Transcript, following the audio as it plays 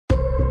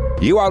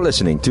You are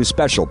listening to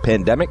special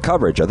pandemic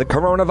coverage of the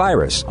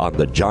coronavirus on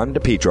The John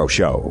DePetro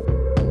Show.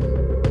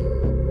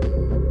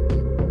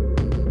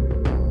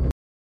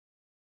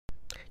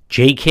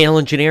 JKL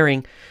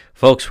Engineering.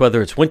 Folks,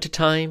 whether it's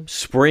wintertime,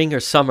 spring,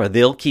 or summer,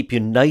 they'll keep you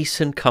nice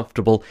and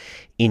comfortable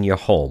in your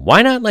home.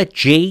 Why not let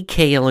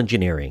JKL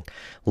Engineering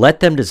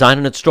let them design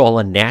and install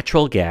a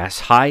natural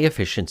gas,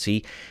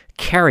 high-efficiency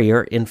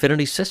Carrier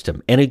Infinity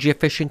system? Energy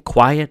efficient,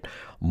 quiet,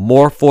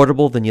 more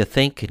affordable than you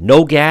think.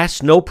 No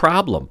gas, no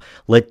problem.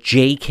 Let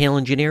JKL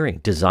Engineering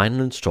design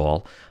and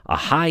install a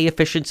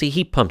high-efficiency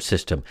heat pump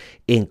system,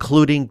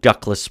 including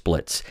ductless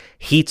splits.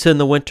 Heats in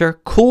the winter,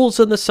 cools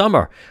in the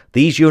summer.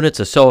 These units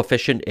are so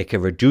efficient, it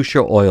can reduce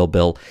your oil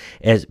bill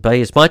by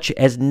as much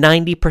as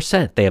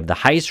 90%. They have the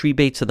highest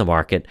rebates in the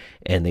market,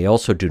 and they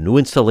also do new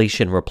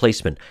installation and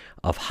replacement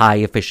of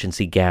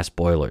high-efficiency gas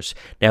boilers.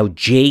 Now,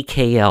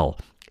 JKL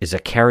is a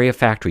Carrier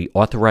Factory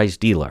authorized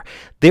dealer.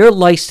 They're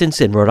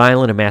licensed in Rhode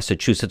Island and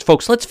Massachusetts.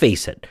 Folks, let's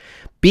face it.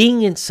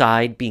 Being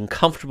inside, being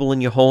comfortable in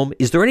your home,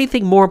 is there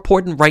anything more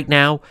important right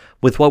now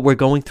with what we're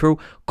going through?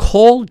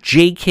 Call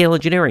JKL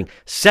Engineering.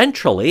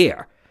 Central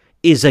Air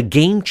is a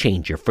game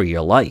changer for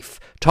your life.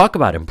 Talk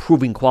about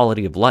improving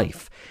quality of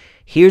life.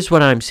 Here's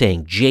what I'm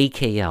saying.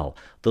 JKL,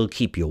 they'll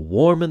keep you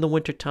warm in the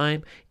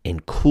wintertime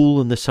and cool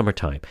in the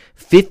summertime.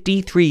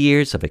 53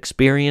 years of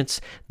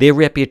experience. Their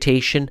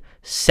reputation,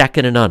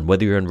 second to none.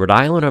 Whether you're in Rhode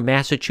Island or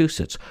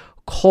Massachusetts,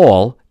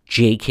 call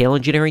JKL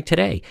Engineering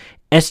today.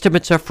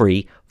 Estimates are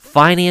free.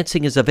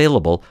 Financing is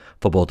available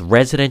for both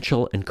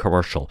residential and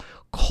commercial.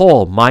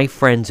 Call my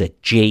friends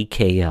at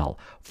JKL,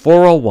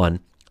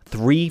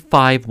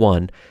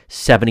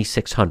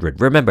 401-351-7600.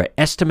 Remember,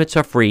 estimates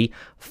are free.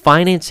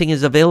 Financing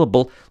is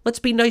available. Let's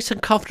be nice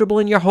and comfortable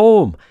in your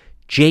home.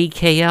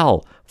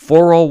 JKL,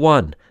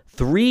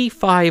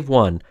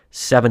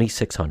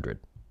 401-351-7600.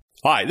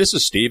 Hi, this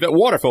is Steve at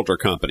Water Filter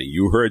Company.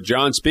 You heard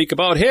John speak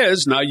about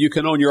his. Now you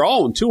can own your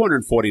own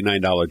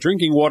 $249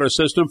 drinking water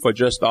system for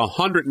just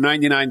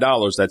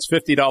 $199. That's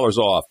 $50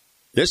 off.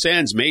 This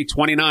ends May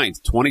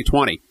 29th,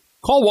 2020.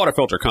 Call Water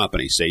Filter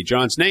Company. Say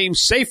John's name,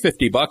 save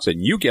 $50,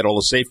 and you get all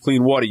the safe,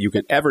 clean water you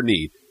can ever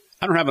need.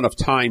 I don't have enough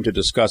time to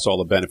discuss all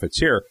the benefits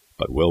here,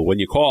 but will when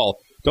you call.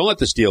 Don't let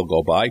this deal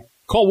go by.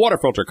 Call Water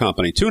Filter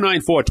Company,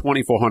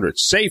 294-2400.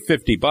 Save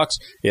 $50.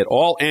 It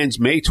all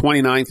ends May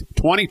 29th,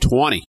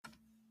 2020.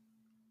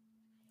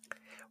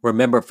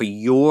 Remember, for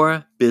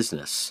your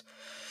business,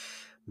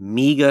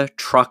 Mega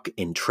Truck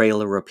and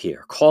Trailer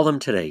Repair. Call them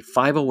today,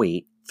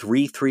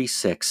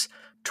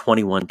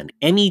 508-336-2110.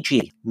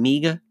 MEG,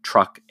 Mega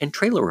Truck and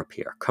Trailer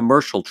Repair.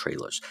 Commercial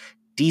trailers,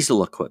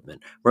 diesel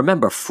equipment.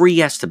 Remember,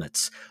 free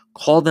estimates.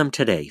 Call them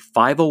today,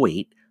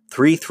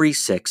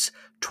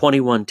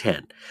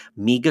 508-336-2110.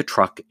 Mega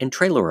Truck and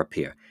Trailer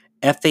Repair.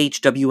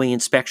 FHWA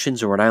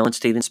inspections or Rhode Island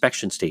State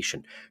Inspection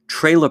Station,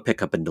 trailer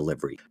pickup and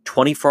delivery,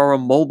 24-hour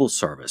mobile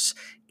service,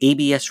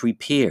 ABS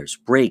repairs,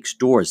 brakes,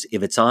 doors.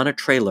 If it's on a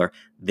trailer,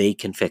 they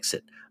can fix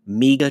it.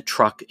 Mega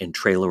Truck and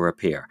Trailer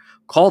Repair.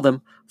 Call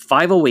them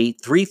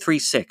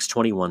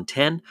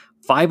 508-336-2110,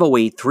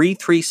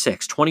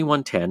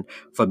 508-336-2110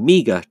 for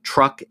Mega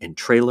Truck and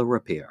Trailer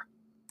Repair.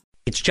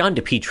 It's John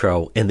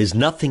DePetro, and there's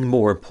nothing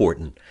more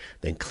important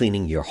than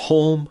cleaning your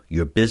home,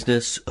 your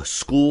business, a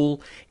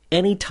school,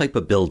 any type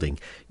of building.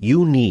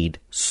 You need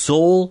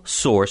Sole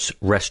Source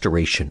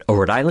Restoration, a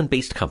Rhode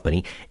Island-based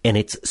company, and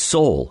it's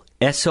Sole,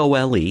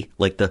 S-O-L-E,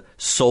 like the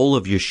sole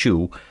of your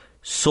shoe,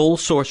 Sole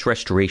Source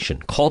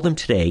Restoration. Call them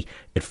today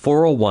at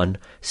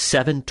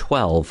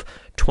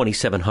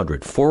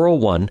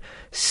 401-712-2700,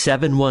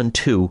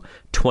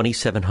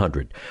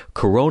 401-712-2700.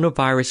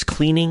 Coronavirus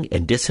cleaning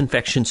and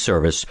disinfection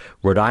service,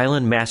 Rhode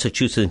Island,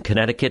 Massachusetts, and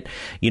Connecticut.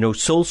 You know,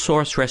 Sole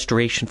Source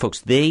Restoration, folks,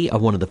 they are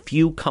one of the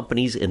few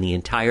companies in the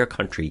entire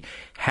country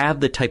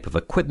have the type of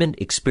equipment,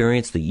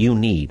 experience that you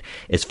need.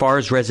 As far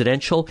as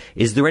residential,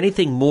 is there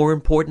anything more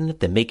important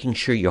than making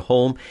sure your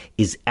home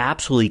is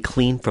absolutely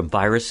clean from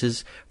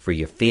viruses for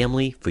your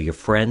family, for your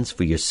friends,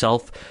 for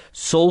yourself?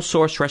 Sole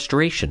Source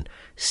Restoration.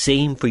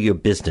 Same for your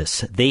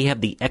business. They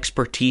have the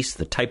expertise,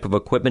 the type of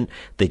equipment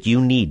that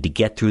you need to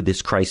get through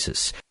this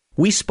crisis.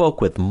 We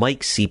spoke with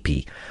Mike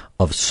Seepy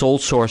of Sole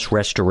Source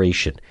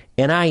Restoration,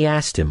 and I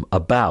asked him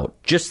about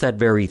just that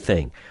very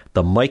thing,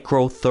 the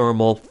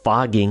microthermal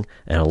fogging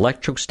and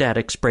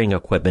electrostatic spraying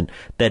equipment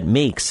that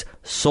makes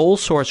Sole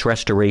Source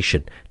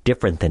Restoration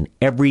different than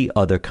every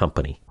other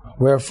company.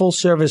 We're a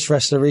full-service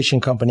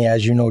restoration company,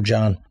 as you know,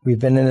 John. We've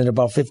been in it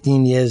about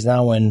 15 years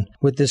now, and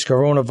with this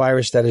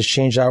coronavirus that has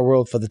changed our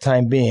world for the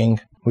time being,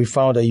 we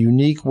found a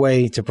unique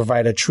way to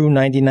provide a true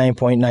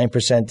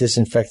 99.9%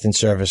 disinfectant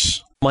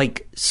service.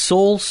 Mike,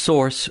 Sole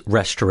Source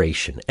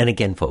Restoration, and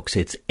again, folks,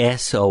 it's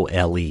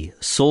S-O-L-E,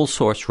 Sole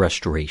Source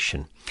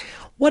Restoration.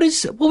 What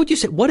would you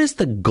say, what is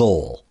the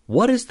goal?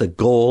 What is the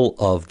goal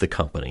of the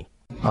company?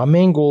 Our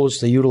main goal is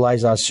to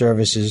utilize our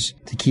services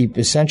to keep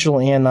essential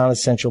and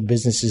non-essential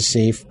businesses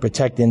safe,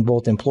 protecting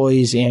both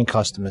employees and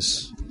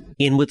customers.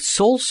 And with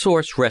Sole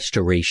Source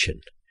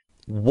Restoration,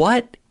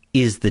 what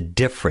is the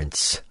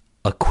difference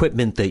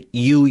equipment that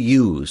you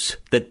use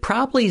that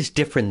probably is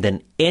different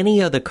than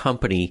any other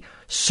company,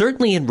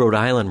 certainly in Rhode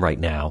Island right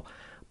now.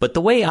 But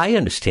the way I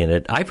understand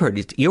it, I've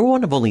heard you're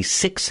one of only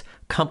 6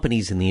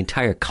 companies in the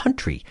entire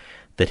country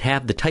that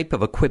have the type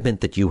of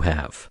equipment that you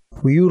have.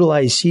 We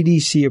utilize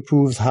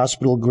CDC-approved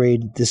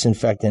hospital-grade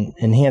disinfectant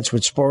enhanced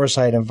with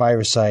sporicide and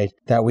viricide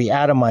that we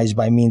atomize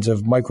by means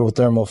of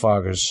microthermal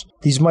foggers.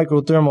 These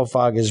microthermal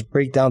foggers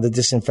break down the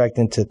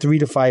disinfectant to 3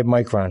 to 5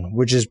 micron,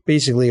 which is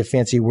basically a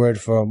fancy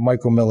word for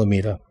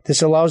micromillimeter.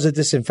 This allows the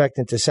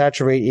disinfectant to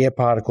saturate air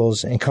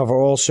particles and cover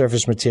all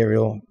surface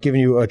material,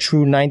 giving you a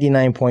true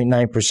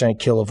 99.9%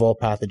 kill of all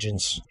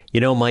pathogens.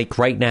 You know, Mike,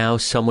 right now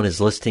someone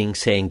is listening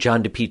saying,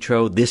 John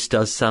DePietro, this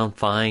does sound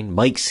fine.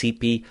 Mike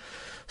Seepy,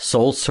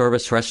 Soul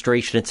Service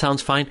Restoration, it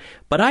sounds fine.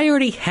 But I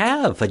already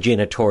have a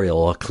janitorial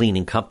or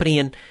cleaning company,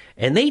 and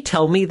they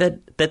tell me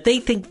that they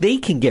think they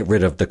can get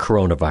rid of the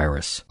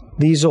coronavirus.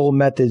 These old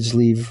methods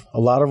leave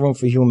a lot of room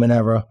for human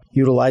error,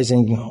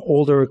 utilizing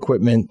older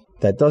equipment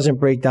that doesn't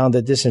break down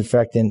the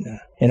disinfectant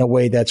in a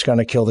way that's going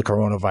to kill the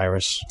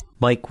coronavirus.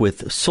 Mike,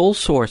 with Soul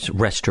Source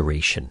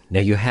Restoration, now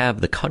you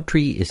have the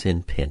country is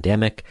in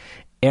pandemic.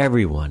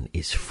 Everyone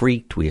is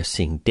freaked. We are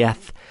seeing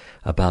death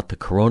about the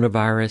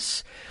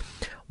coronavirus.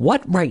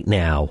 What right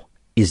now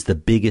is the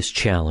biggest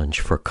challenge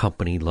for a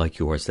company like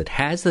yours that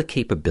has the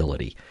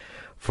capability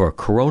for a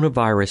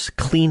coronavirus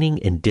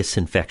cleaning and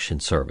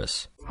disinfection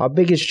service? Our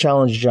biggest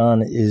challenge,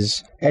 John,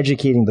 is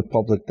educating the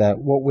public that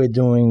what we're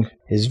doing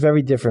is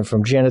very different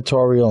from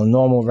janitorial and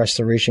normal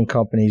restoration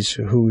companies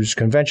whose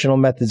conventional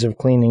methods of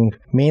cleaning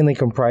mainly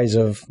comprise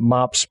of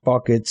mops,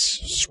 buckets,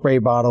 spray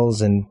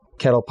bottles, and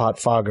kettle pot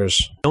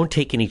foggers. Don't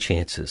take any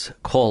chances.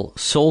 Call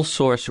Soul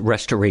Source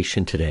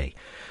Restoration today.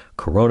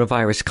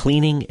 Coronavirus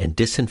cleaning and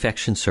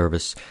disinfection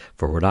service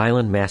for Rhode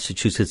Island,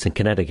 Massachusetts, and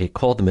Connecticut.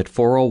 Call them at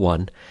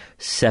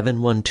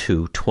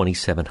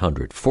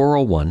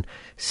 401-712-2700.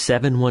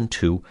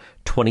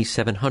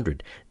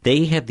 401-712-2700.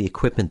 They have the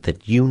equipment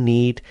that you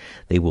need.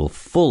 They will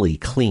fully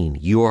clean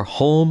your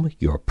home,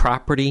 your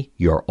property,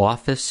 your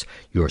office,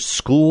 your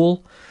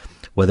school,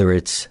 whether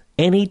it's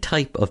any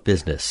type of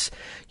business.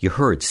 You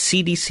heard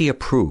CDC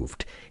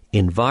approved.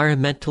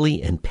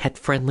 Environmentally and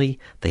pet-friendly.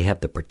 They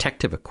have the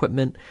protective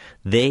equipment.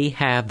 They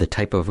have the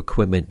type of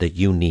equipment that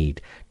you need.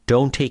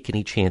 Don't take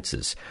any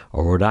chances.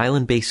 A Rhode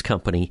Island-based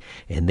company,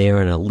 and they're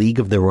in a league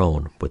of their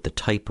own with the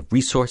type of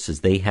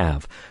resources they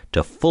have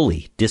to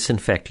fully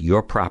disinfect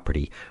your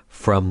property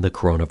from the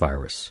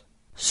coronavirus.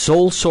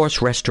 Soul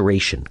Source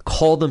Restoration.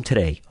 Call them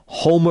today.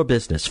 Home or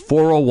business,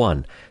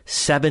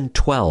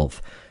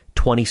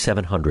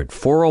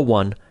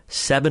 401-712-2700.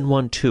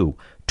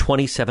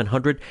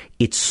 401-712-2700.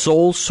 It's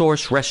Soul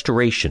Source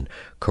Restoration,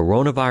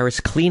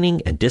 coronavirus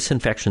cleaning and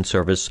disinfection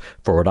service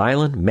for Rhode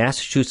Island,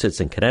 Massachusetts,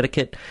 and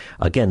Connecticut.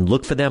 Again,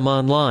 look for them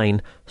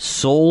online,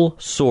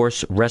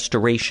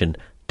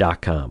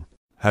 soulsourcerestoration.com.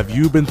 Have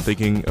you been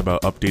thinking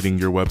about updating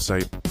your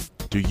website?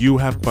 Do you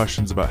have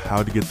questions about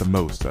how to get the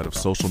most out of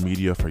social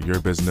media for your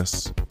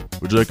business?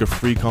 Would you like a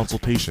free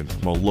consultation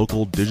from a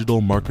local digital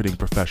marketing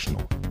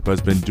professional who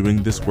has been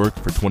doing this work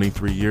for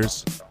 23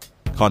 years?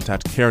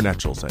 Contact Karen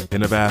Etchels at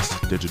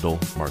Innovast Digital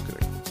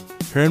Marketing.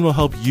 Karen will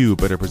help you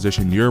better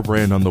position your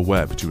brand on the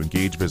web to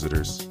engage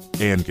visitors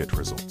and get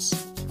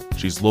results.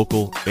 She's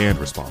local and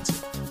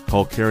responsive.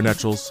 Call Karen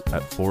Etchels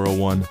at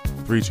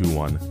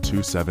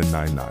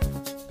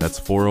 401-321-2799. That's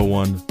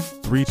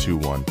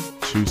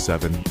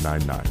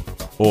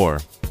 401-321-2799. Or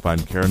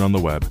find Karen on the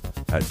web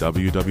at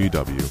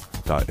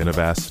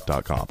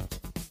www.innovast.com.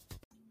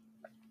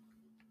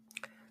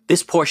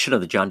 This portion of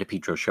the John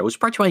DePietro Show is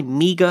brought to you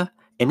by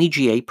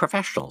MEGA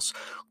Professionals.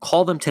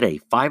 Call them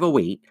today,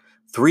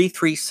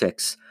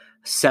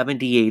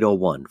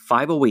 508-336-7801.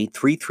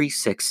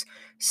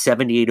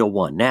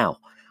 508-336-7801. Now,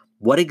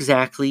 what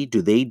exactly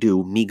do they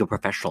do, MEGA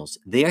Professionals?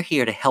 They're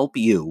here to help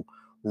you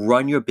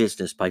run your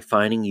business by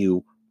finding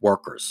you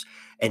workers.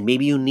 And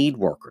maybe you need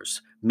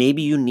workers.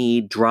 Maybe you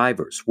need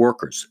drivers,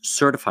 workers,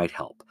 certified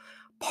help,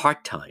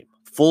 part-time,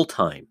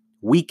 full-time,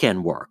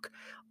 weekend work,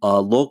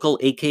 local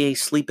aka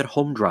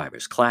sleep-at-home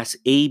drivers, Class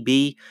A,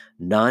 B,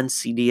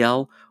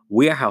 non-CDL,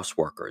 warehouse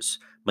workers,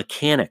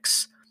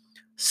 mechanics,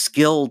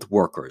 skilled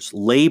workers,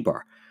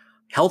 labor,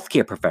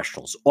 healthcare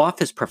professionals,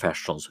 office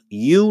professionals.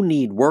 You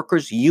need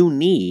workers. You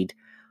need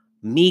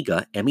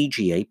MEGA,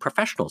 MEGA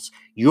Professionals.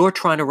 You're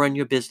trying to run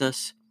your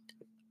business.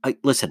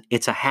 Listen,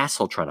 it's a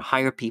hassle trying to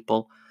hire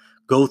people,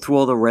 go through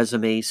all the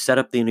resumes, set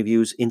up the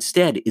interviews.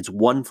 Instead, it's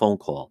one phone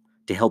call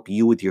to help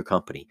you with your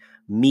company.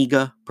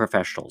 MEGA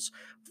Professionals.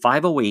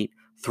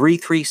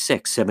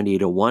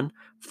 508-336-7801.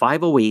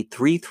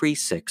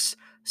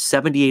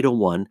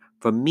 508-336-7801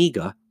 for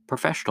MEGA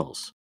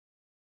Professionals.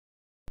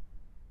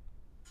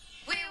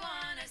 We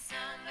want a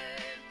summer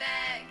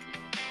back.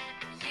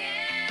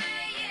 Yeah,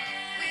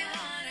 yeah. We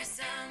want a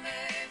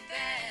summer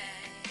back.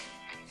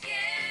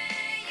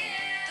 Yeah,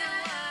 yeah. The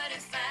water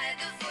fight,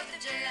 the 4th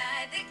of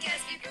July, the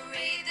Gatsby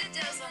parade, the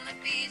Dells on the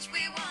beach.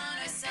 We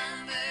want a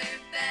summer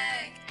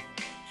back.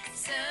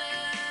 Summer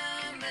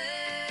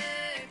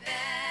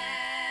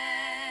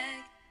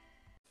back.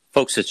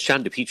 Folks, it's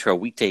John DePietro.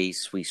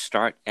 Weekdays, we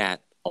start at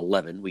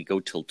 11. We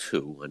go till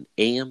 2 on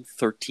AM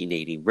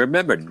 1380.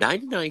 Remember,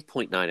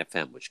 99.9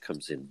 FM, which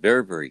comes in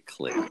very, very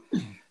clear,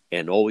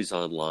 and always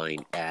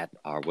online at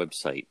our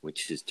website,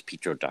 which is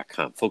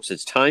depetro.com. Folks,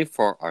 it's time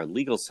for our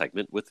legal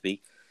segment. With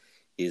me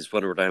is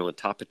one of Rhode Island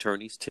top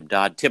attorneys, Tim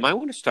Dodd. Tim, I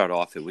want to start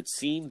off. It would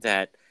seem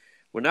that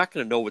we're not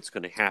going to know what's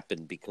going to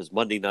happen because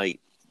Monday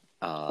night,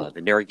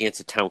 the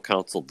Narragansett Town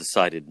Council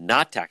decided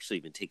not to actually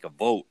even take a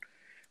vote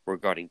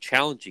regarding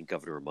challenging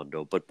Governor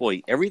Raimondo. But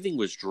boy, everything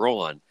was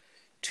drawn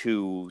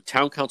to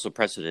Town Council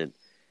President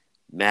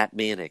Matt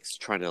Mannix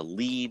trying to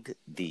lead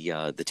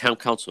the Town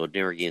Council of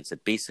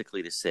Narragansett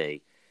basically to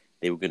say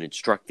they were going to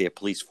instruct their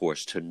police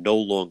force to no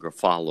longer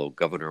follow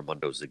Governor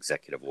Raimondo's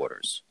executive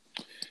orders.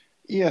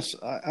 Yes,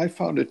 I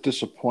found it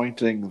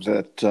disappointing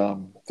that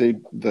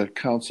the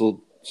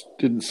council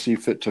didn't see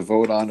fit to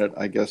vote on it.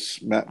 I guess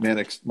Matt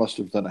Mannix must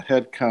have done a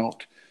head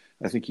count.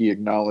 I think he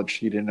acknowledged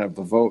he didn't have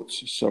the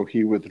votes, so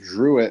he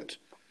withdrew it,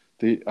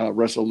 the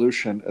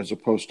resolution, as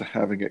opposed to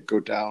having it go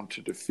down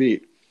to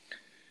defeat.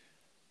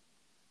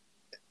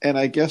 And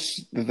I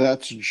guess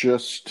that's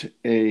just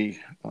a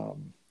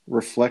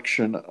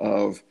reflection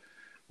of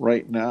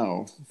right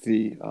now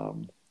the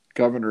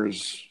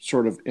governor's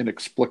sort of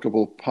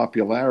inexplicable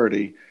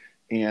popularity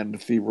and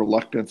the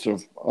reluctance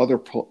of other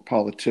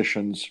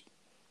politicians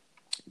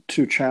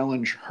to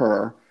challenge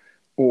her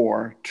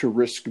or to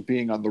risk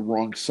being on the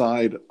wrong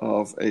side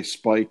of a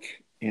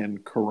spike in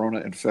corona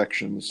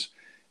infections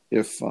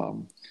if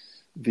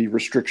the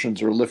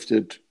restrictions are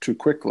lifted too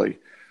quickly.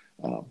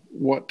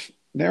 What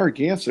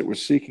Narragansett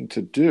was seeking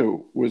to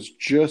do was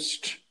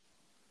just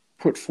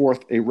put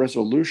forth a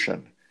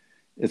resolution.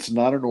 It's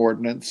not an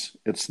ordinance.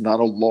 It's not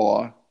a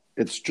law.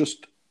 It's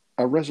just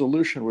a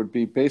resolution would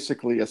be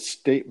basically a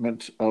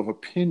statement of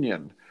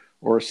opinion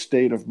or a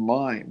state of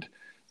mind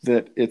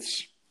that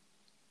it's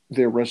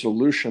their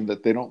resolution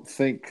that they don't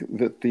think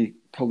that the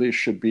police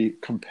should be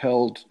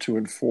compelled to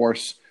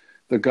enforce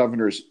the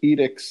governor's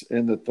edicts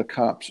and that the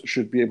cops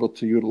should be able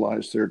to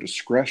utilize their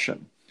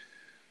discretion.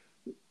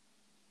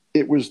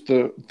 It was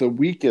the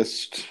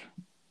weakest,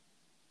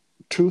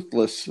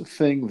 toothless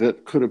thing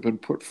that could have been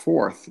put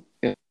forth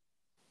and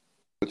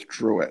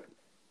withdrew it.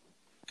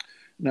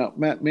 Now,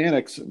 Matt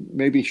Mannix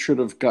maybe should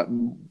have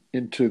gotten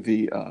into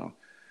the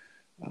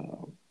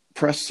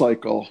press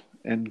cycle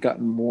and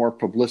gotten more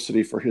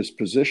publicity for his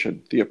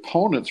position. The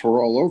opponents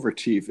were all over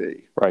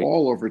TV,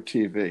 all over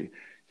TV.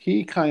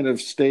 He kind of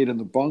stayed in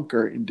the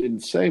bunker and didn't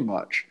say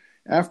much.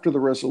 After the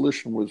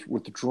resolution was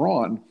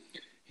withdrawn,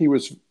 he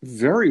was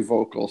very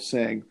vocal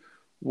saying,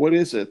 what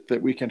is it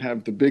that we can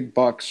have the big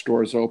box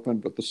stores open,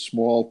 but the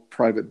small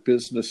private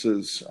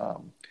businesses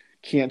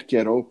can't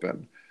get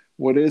open?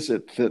 What is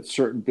it that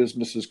certain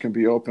businesses can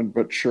be open,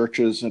 but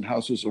churches and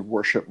houses of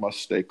worship must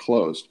stay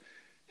closed?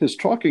 His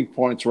talking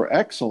points were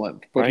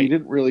excellent, but he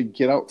didn't really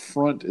get out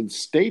front and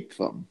state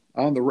them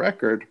on the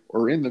record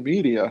or in the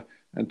media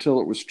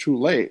until it was too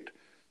late.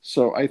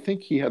 So I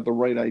think he had the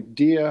right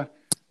idea,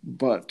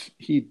 but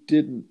he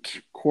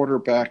didn't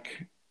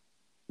quarterback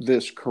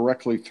this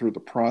correctly through the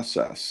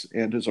process.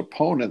 And his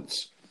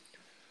opponents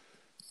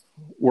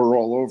were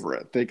all over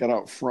it. They got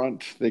out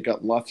front. They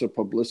got lots of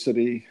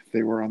publicity.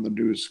 They were on the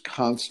news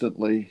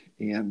constantly.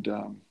 And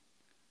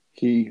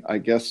he, I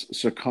guess,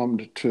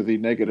 succumbed to the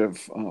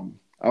negative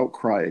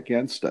outcry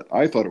against it.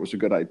 I thought it was a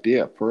good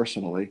idea,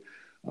 personally.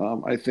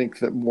 I think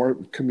that more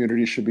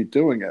communities should be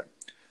doing it.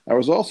 I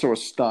was also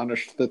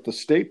astonished that the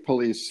state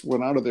police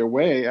went out of their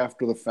way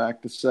after the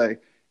fact to say,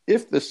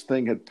 if this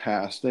thing had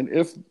passed and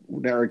if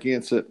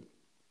Narragansett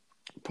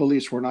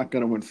police were not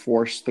going to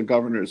enforce the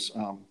governor's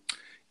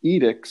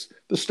edicts,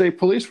 the state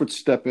police would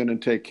step in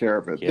and take care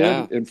of it.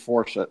 Yeah. They'd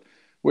enforce it,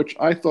 which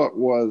I thought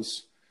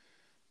was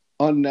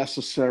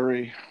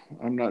unnecessary.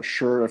 I'm not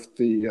sure if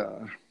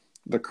the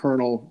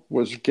colonel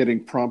was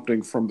getting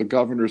prompting from the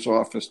governor's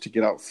office to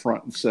get out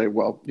front and say,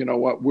 well, you know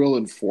what, we'll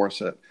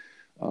enforce it.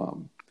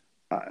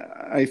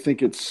 I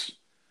think it's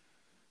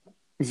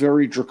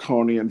very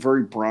draconian,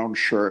 very brown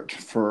shirt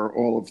for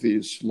all of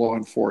these law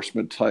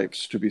enforcement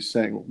types to be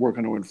saying, we're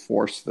going to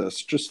enforce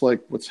this, just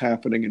like what's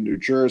happening in New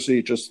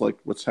Jersey, just like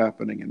what's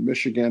happening in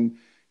Michigan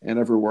and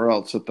everywhere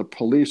else, that the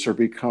police are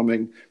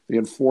becoming the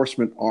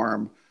enforcement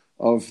arm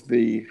of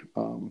the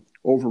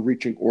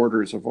overreaching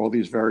orders of all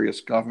these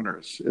various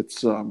governors.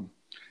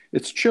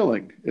 It's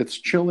chilling. It's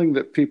chilling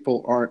that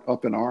people aren't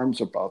up in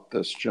arms about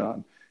this,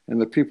 John, and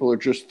that people are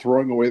just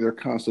throwing away their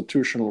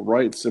constitutional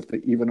rights, if they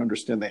even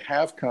understand they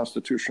have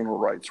constitutional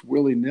rights,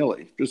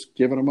 willy-nilly, just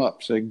giving them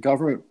up, saying,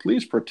 government,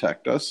 please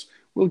protect us.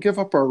 We'll give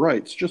up our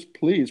rights. Just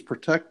please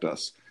protect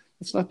us.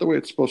 It's not the way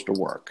it's supposed to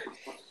work.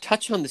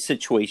 Touch on the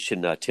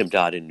situation, Tim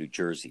Dodd, in New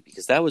Jersey,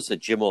 because that was a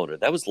gym owner.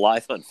 That was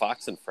live on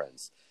Fox and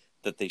Friends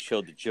that they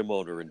showed the gym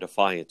owner in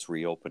Defiance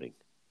reopening.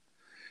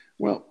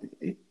 Well,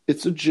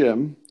 it's a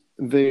gym.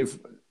 They've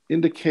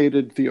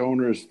indicated, the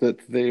owners, that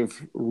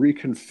they've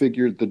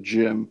reconfigured the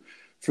gym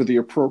for the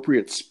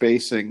appropriate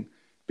spacing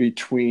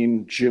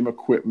between gym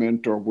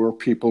equipment or where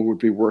people would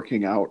be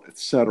working out,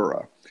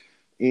 etc.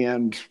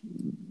 And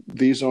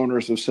these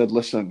owners have said,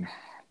 listen,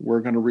 we're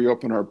going to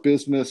reopen our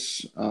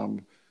business.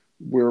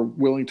 We're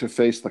willing to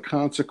face the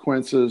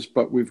consequences,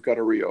 but we've got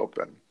to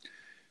reopen.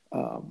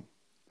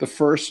 The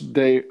first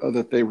day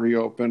that they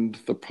reopened,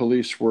 the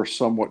police were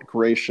somewhat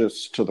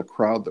gracious to the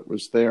crowd that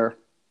was there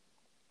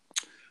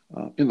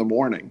in the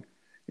morning.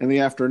 In the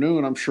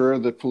afternoon, I'm sure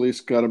the police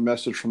got a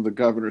message from the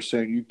governor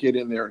saying, you get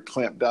in there and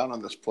clamp down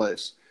on this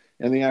place.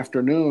 In the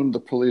afternoon, the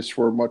police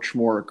were much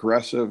more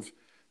aggressive.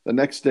 The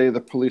next day,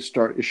 the police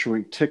start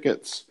issuing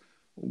tickets.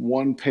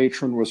 One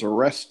patron was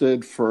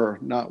arrested for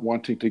not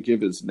wanting to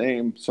give his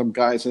name. Some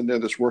guy's in there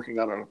that's working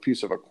on a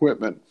piece of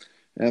equipment,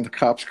 and the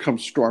cops come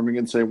storming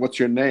and say, what's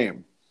your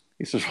name?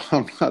 He says,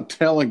 well, I'm not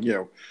telling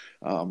you.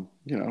 Well,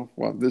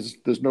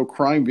 there's no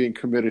crime being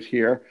committed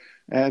here.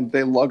 And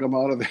they lug him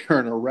out of there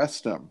and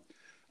arrest him.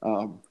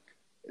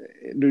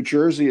 New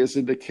Jersey has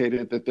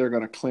indicated that they're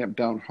going to clamp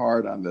down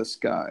hard on this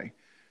guy.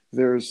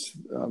 There's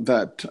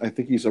I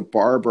think he's a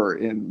barber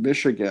in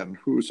Michigan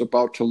who's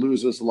about to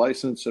lose his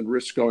license and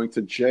risk going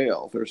to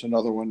jail. There's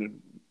another one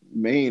in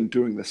Maine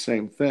doing the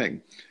same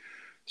thing.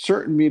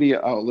 Certain media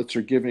outlets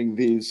are giving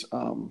these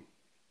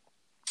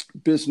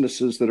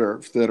businesses that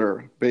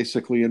are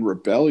basically in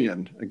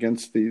rebellion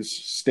against these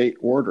state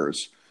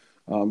orders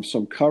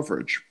some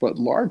coverage, but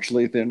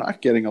largely they're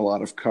not getting a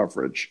lot of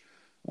coverage.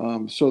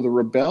 So the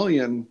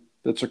rebellion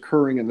that's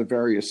occurring in the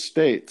various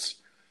states,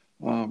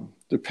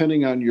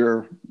 depending on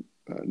your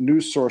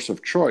news source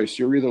of choice,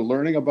 you're either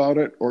learning about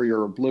it or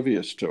you're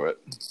oblivious to it,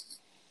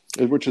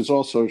 which is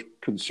also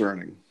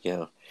concerning.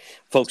 Yeah.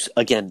 Folks,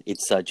 again,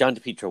 it's John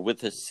DePietro.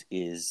 With us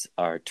is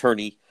our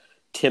attorney,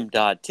 Tim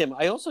Dodd. Tim,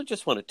 I also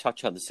just want to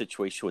touch on the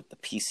situation with the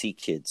PC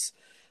kids.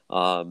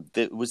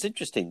 It was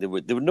interesting. There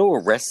were no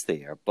arrests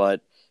there,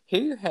 but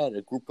here you had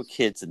a group of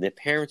kids and their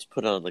parents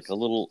put on like a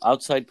little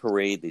outside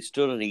parade. They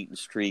stood on Eaton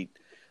Street.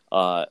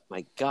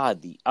 My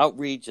God, the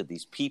outrage of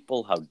these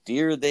people. How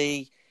dare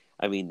they?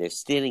 I mean, they're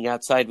standing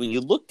outside. When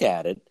you looked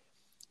at it,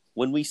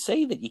 when we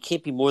say that you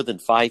can't be more than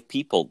 5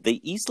 people,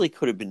 they easily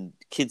could have been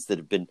kids that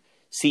have been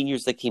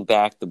seniors that came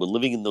back, that were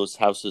living in those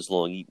houses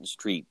along Eaton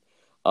Street.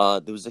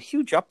 There was a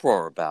huge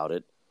uproar about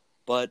it.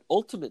 But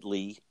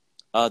ultimately,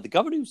 the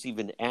governor was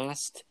even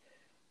asked,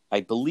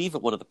 I believe,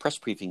 at one of the press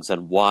briefings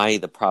on why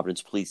the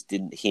Providence police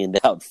didn't hand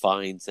out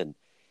fines and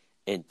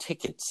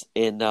tickets.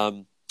 And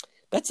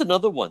that's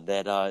another one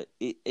that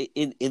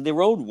in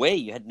their own way,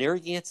 you had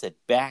Narragansett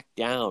back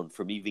down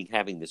from even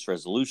having this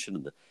resolution,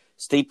 and the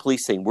state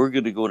police saying, we're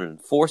going to go in and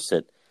enforce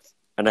it.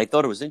 And I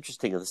thought it was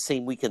interesting. On the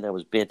same weekend that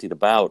was bantied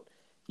about,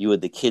 you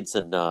had the kids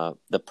and the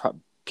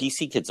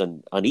PC kids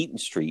on Eaton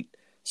Street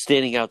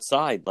standing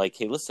outside like,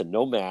 hey, listen,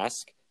 no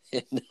mask.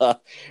 And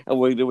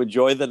we're going to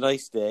enjoy the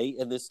nice day,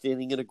 and they're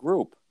standing in a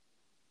group.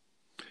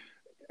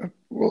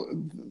 Well,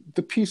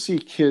 the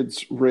PC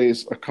kids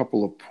raised a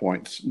couple of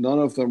points. None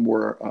of them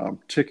were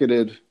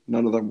ticketed.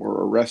 None of them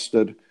were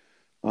arrested.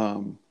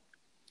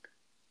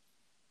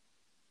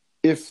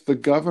 If the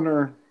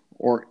governor,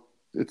 or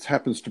it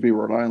happens to be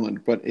Rhode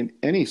Island, but in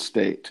any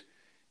state,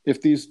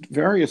 if these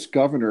various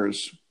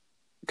governors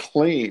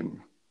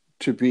claim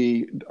to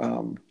be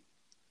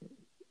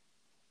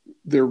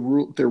their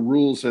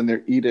rules and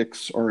their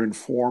edicts are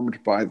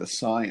informed by the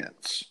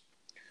science.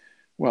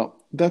 Well,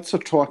 that's a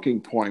talking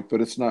point,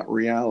 but it's not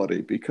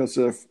reality, because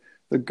if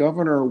the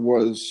governor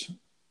was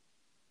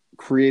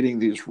creating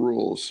these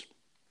rules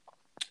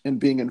and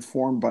being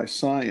informed by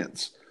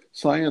science,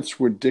 science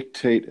would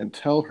dictate and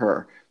tell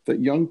her that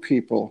young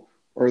people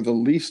are the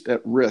least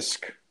at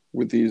risk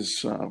with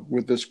these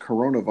with this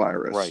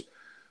coronavirus. Right.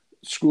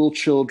 School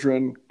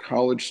children,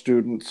 college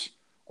students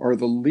are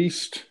the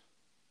least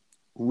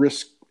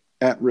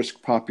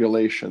at-risk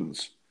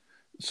populations.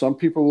 Some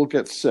people will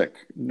get sick.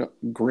 No,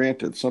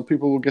 granted, some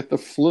people will get the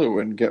flu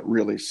and get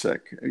really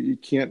sick. You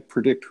can't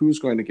predict who's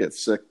going to get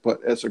sick,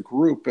 but as a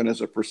group and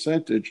as a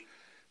percentage,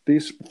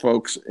 these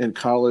folks in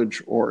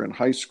college or in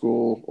high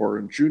school or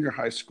in junior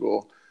high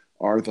school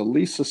are the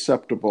least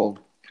susceptible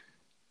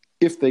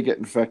if they get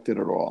infected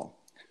at all.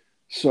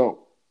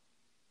 So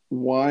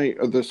why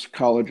are the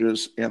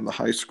colleges and the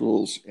high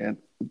schools and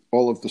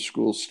all of the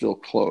schools still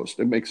closed?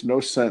 It makes no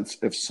sense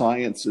if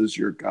science is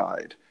your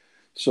guide.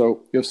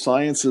 So if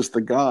science is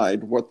the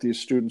guide, what these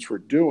students were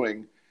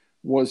doing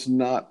was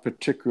not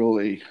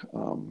particularly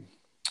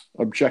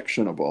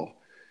objectionable.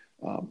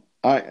 And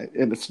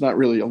it's not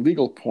really a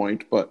legal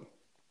point, but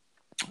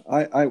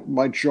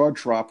my jaw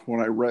dropped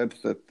when I read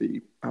that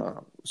the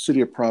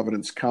City of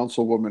Providence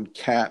councilwoman,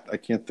 Kat, I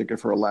can't think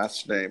of her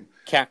last name.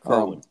 Kat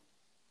Kerwin.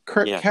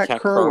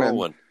 Kat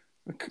Kerwin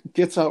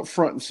gets out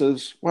front and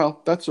says,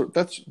 well,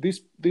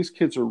 these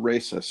kids are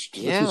racist.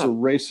 Yeah. This is a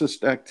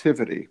racist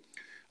activity.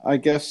 I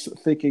guess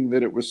thinking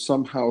that it was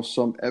somehow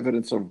some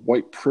evidence of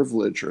white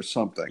privilege or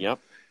something. Yep.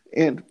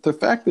 And the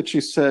fact that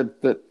she said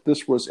that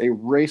this was a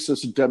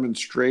racist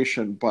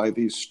demonstration by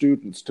these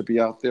students to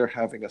be out there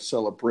having a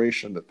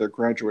celebration that they're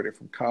graduating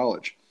from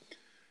college.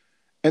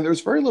 And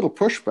there's very little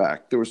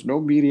pushback. There was no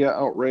media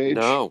outrage,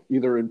 No.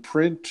 either in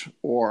print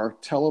or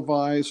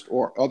televised,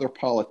 or other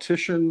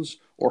politicians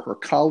or her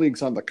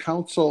colleagues on the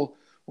council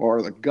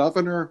or the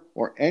governor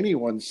or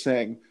anyone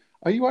saying,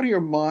 "Are you out of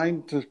your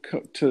mind to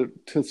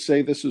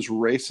say this is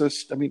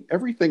racist?" I mean,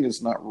 everything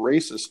is not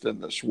racist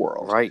in this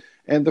world. Right.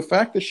 And the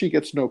fact that she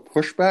gets no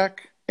pushback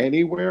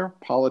anywhere,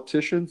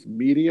 politicians,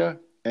 media,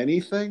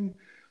 anything,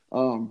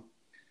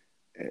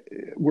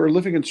 we're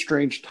living in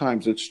strange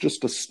times. It's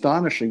just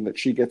astonishing that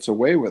she gets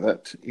away with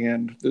it,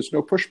 and there's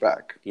no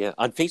pushback. Yeah.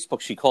 On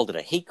Facebook, she called it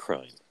a hate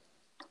crime.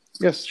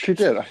 Yes, she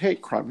did, a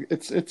hate crime.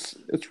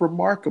 It's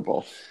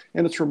remarkable,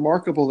 and it's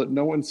remarkable that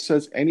no one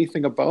says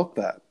anything about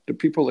that. Do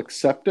people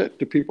accept it?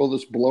 Do people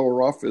just blow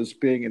her off as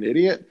being an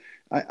idiot?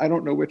 I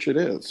don't know which it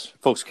is.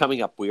 Folks,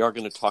 coming up, we are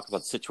going to talk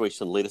about the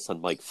situation, the latest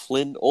on Mike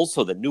Flynn,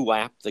 also the new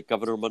app that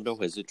Governor Raimondo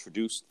has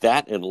introduced,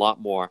 that and a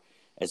lot more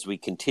as we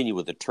continue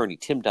with attorney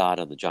Tim Dodd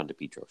on the John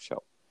DePietro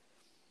Show.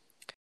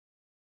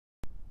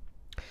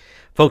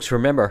 Folks,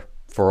 remember,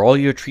 for all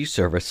your tree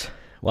service,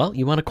 well,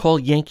 you want to call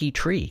Yankee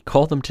Tree.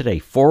 Call them today,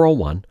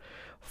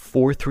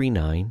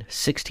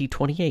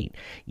 401-439-6028.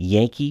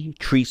 Yankee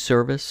Tree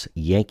Service,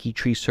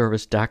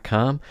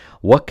 yankeetreeservice.com.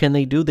 What can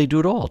they do? They do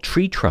it all.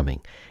 Tree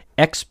trimming,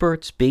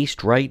 experts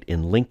based right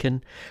in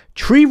Lincoln,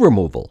 tree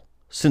removal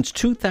since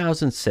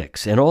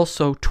 2006, and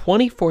also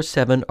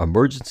 24/7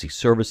 emergency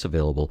service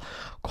available.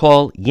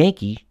 Call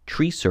Yankee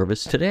Tree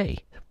Service today,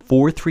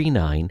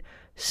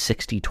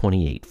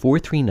 439-6028.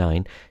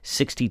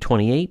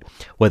 439-6028.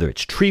 Whether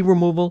it's tree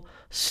removal,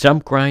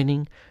 stump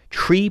grinding,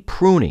 tree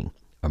pruning,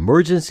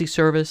 emergency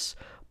service,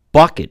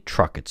 bucket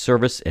trucket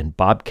service, and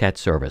bobcat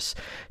service.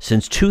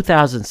 Since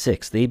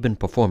 2006, they've been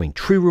performing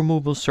tree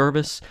removal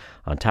service.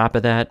 On top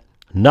of that,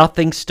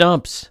 nothing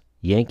stumps.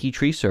 Yankee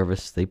Tree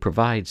Service, they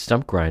provide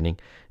stump grinding.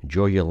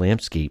 Enjoy your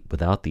landscape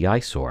without the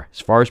eyesore. As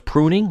far as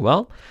pruning,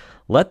 well,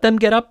 let them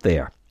get up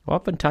there.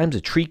 Oftentimes a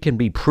tree can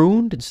be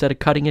pruned instead of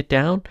cutting it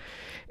down.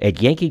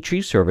 At Yankee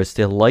Tree Service,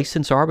 their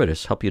licensed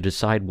arborists help you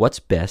decide what's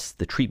best,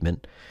 the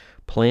treatment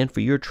plan for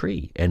your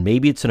tree. And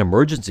maybe it's an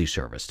emergency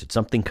service. Did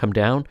something come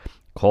down?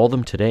 Call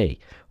them today,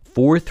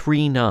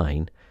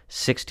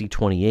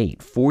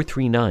 439-6028.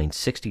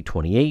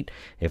 439-6028.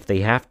 If they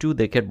have to,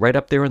 they get right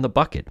up there in the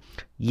bucket.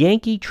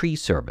 Yankee Tree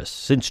Service,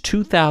 since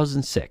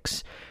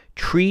 2006.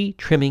 Tree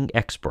trimming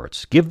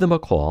experts. Give them a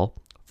call,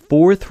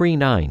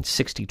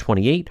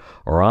 439-6028,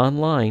 or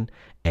online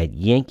at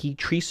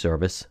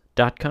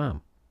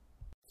yankeetreeservice.com.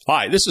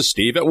 Hi, this is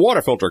Steve at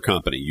Water Filter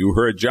Company. You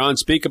heard John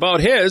speak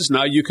about his.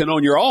 Now you can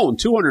own your own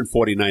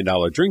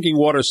 $249 drinking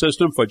water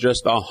system for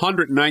just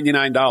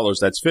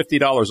 $199. That's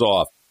 $50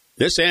 off.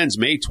 This ends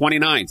May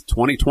 29th,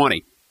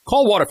 2020.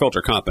 Call Water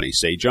Filter Company.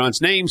 Say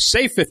John's name,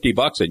 save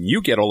 $50, and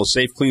you get all the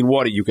safe, clean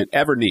water you can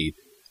ever need.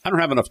 I don't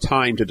have enough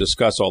time to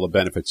discuss all the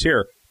benefits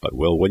here, but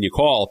will when you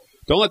call.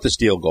 Don't let this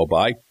deal go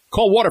by.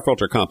 Call Water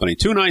Filter Company,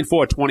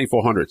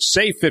 294-2400.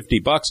 Save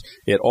 $50.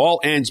 It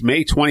all ends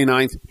May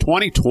 29th,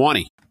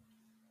 2020.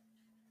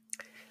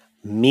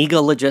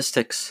 Mega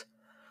Logistics.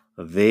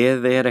 They're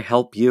there to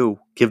help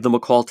you. Give them a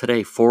call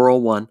today,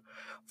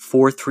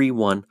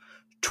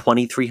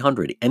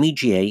 401-431-2300.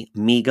 MEGA,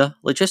 Mega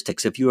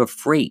Logistics. If you have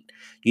freight,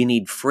 you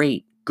need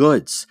freight,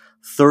 goods,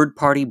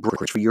 third-party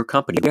brokerage for your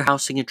company,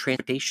 warehousing and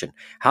transportation.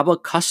 How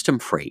about custom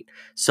freight,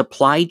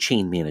 supply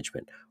chain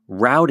management,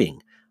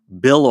 routing,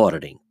 bill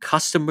auditing,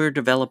 customer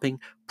developing,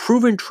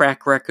 proven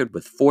track record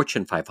with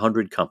Fortune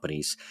 500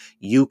 companies?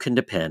 You can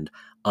depend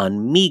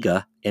on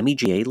MEGA,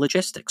 MEGA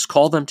Logistics.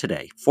 Call them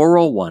today,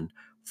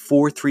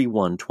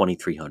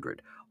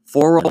 401-431-2300.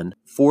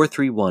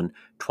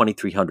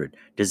 401-431-2300.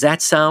 Does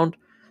that sound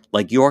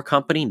like your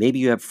company? Maybe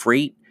you have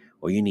freight,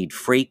 or you need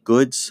freight,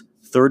 goods,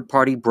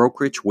 third-party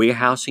brokerage,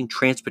 warehousing,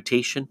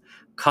 transportation,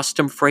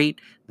 custom freight.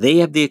 They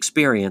have the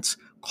experience.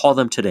 Call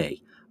them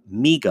today.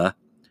 MEGA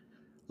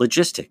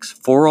Logistics,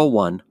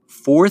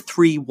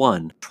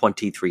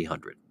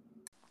 401-431-2300.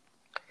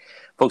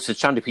 Folks, it's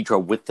John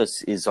DePietro. With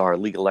us is our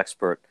legal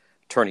expert,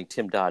 attorney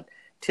Tim Dodd.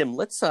 Tim,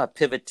 let's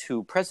pivot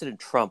to President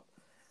Trump.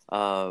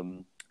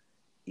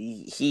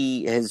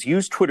 He has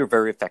used Twitter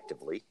very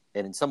effectively,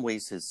 and in some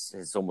ways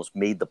has almost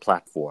made the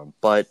platform.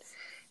 But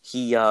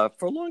he,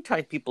 for a long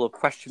time, people have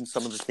questioned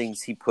some of the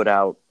things he put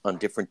out on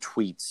different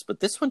tweets. But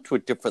this went to a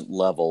different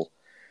level,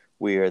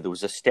 where there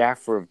was a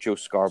staffer of Joe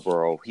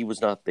Scarborough. He was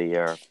not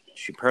there.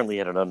 She apparently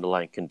had an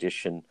underlying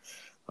condition,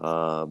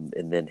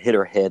 and then hit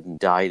her head and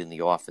died in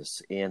the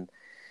office. And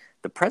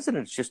the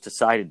president has just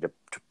decided to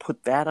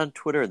put that on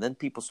Twitter, and then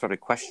people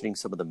started questioning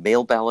some of the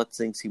mail ballot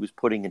things he was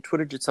putting. And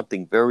Twitter did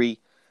something very,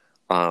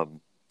 the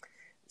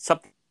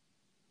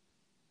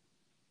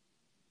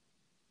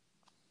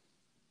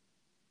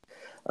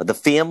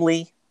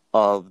family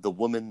of the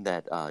woman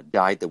that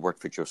died that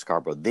worked for Joe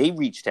Scarborough, they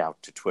reached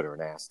out to Twitter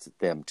and asked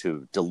them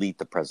to delete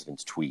the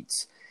president's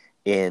tweets.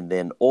 And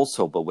then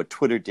also, but what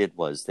Twitter did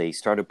was they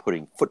started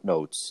putting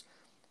footnotes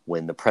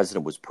when the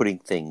president was putting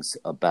things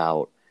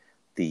about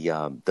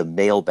the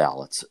mail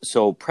ballots.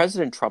 So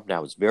President Trump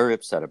now is very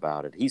upset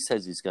about it. He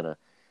says he's going to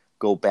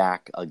go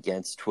back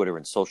against Twitter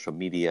and social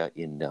media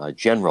in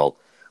general,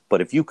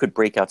 but if you could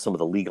break out some of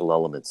the legal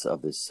elements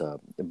of this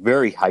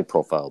very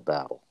high-profile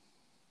battle.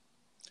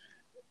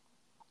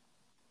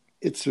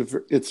 It's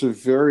a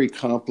very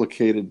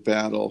complicated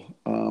battle.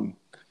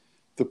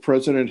 The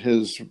president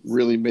has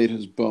really made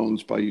his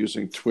bones by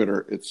using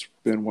Twitter. It's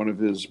been one of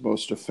his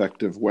most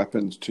effective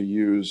weapons to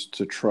use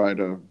to try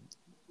to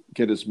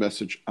get his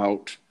message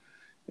out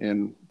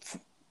and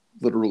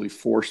literally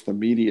force the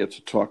media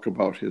to talk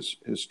about his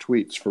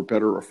tweets, for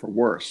better or for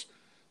worse.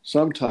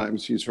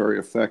 Sometimes he's very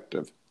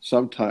effective.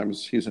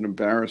 Sometimes he's an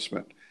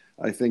embarrassment.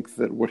 I think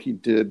that what he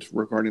did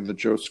regarding the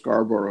Joe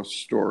Scarborough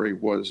story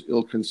was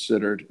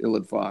ill-considered,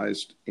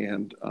 ill-advised,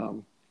 and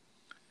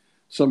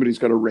somebody's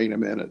got to rein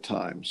him in at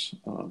times.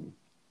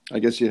 I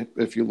guess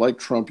if you like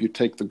Trump, you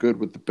take the good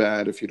with the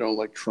bad. If you don't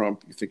like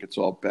Trump, you think it's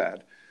all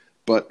bad.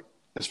 But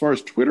as far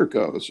as Twitter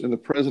goes, and the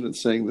president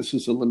saying this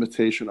is a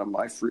limitation on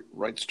my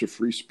rights to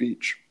free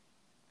speech,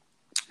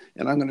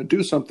 and I'm going to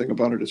do something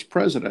about it as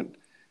president,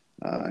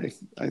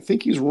 I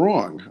think he's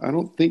wrong. I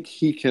don't think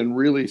he can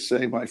really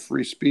say my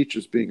free speech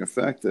is being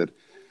affected.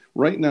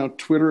 Right now,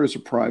 Twitter is a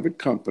private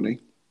company.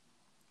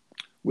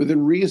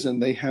 Within reason,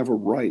 they have a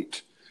right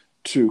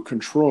to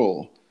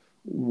control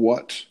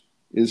what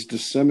is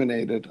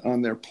disseminated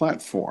on their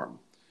platform.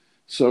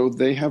 So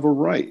they have a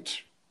right.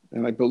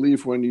 And I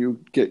believe when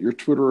you get your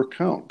Twitter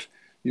account,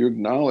 you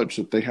acknowledge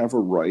that they have a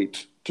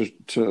right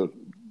to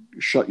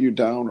shut you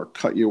down or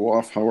cut you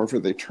off, however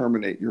they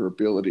terminate your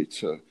ability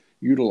to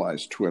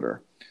utilize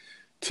Twitter.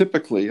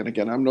 Typically, and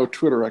again, I'm no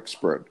Twitter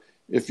expert,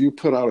 if you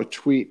put out a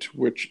tweet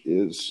which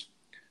is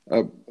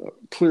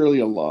clearly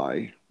a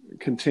lie,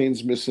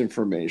 contains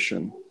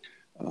misinformation,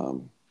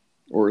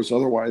 or is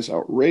otherwise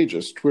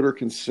outrageous, Twitter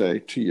can say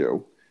to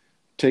you,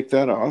 take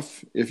that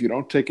off. If you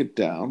don't take it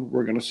down,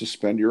 we're going to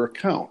suspend your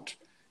account.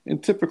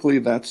 And typically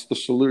that's the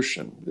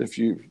solution. If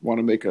you want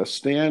to make a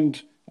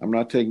stand, I'm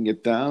not taking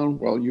it down,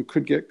 well, you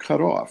could get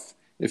cut off.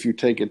 If you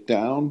take it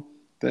down,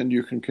 then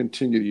you can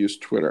continue to use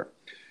Twitter.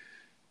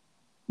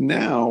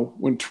 Now,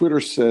 when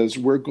Twitter says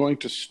we're going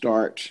to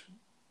start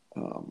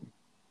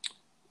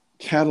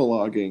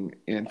cataloging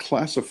and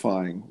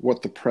classifying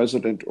what the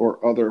president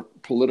or other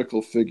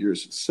political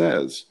figures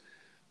says,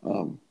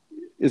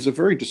 is a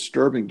very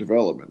disturbing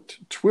development.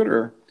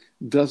 Twitter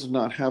does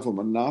not have a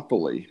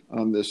monopoly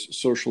on this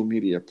social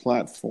media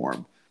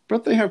platform,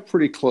 but they have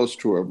pretty close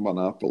to a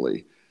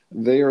monopoly.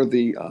 They are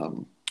the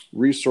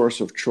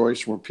resource of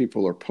choice when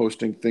people are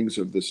posting things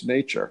of this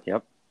nature.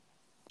 Yep.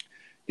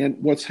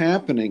 And what's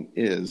happening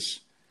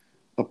is,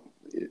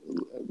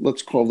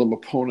 let's call them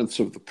opponents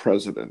of the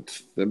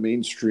president, the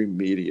mainstream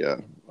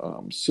media,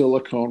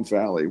 Silicon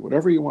Valley,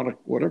 whatever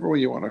way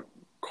you want to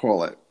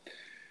call it.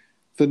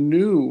 The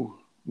new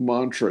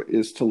mantra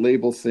is to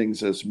label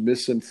things as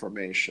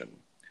misinformation.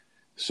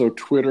 So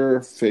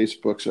Twitter,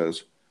 Facebook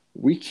says,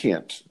 we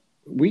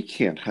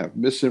can't have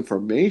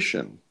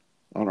misinformation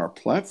on our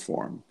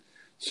platform.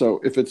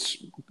 So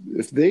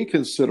if they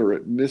consider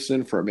it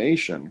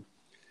misinformation,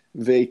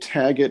 they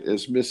tag it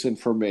as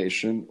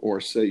misinformation or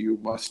say you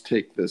must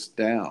take this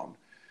down.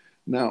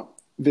 Now,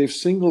 they've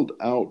singled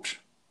out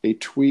a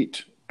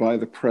tweet by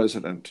the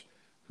president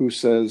who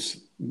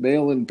says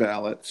mail-in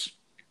ballots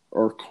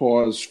are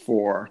cause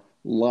for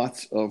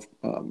lots of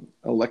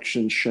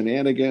election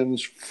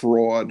shenanigans,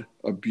 fraud,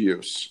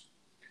 abuse.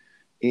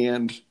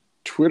 And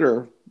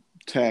Twitter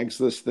tags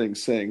this thing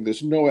saying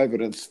there's no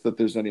evidence that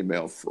there's any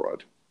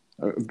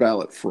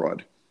ballot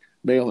fraud,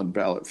 mail-in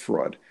ballot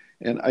fraud.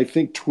 And I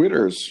think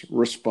Twitter's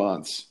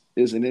response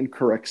is an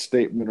incorrect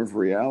statement of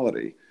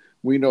reality.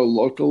 We know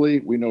locally,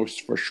 we know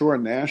for sure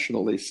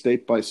nationally,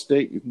 state by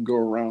state, you can go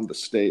around the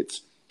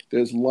states.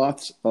 There's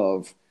lots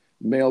of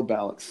mail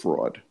ballot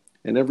fraud,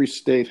 and every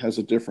state has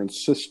a different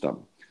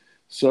system.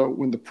 So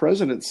when the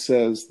president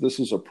says this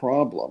is a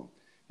problem,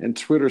 and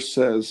Twitter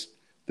says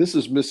this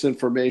is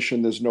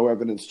misinformation, there's no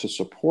evidence to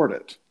support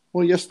it.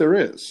 Well, yes, there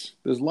is.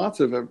 There's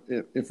lots of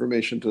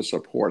information to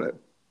support it.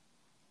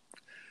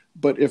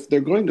 But if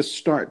they're going to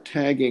start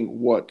tagging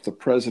what the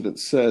president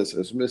says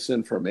as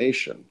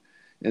misinformation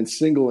and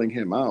singling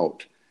him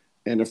out,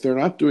 and if they're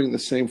not doing the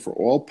same for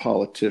all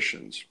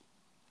politicians,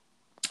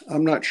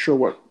 I'm not sure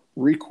what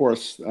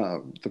recourse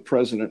the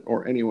president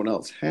or anyone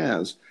else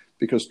has,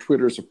 because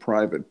Twitter is a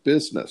private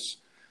business.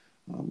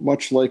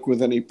 Much like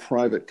with any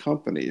private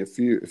company, if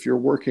you're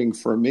working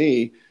for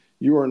me,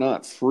 you are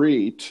not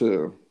free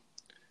to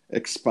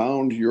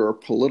expound your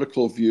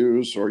political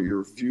views or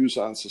your views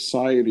on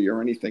society or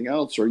anything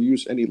else, or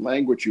use any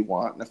language you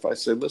want. And if I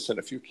say, listen,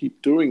 if you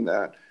keep doing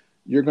that,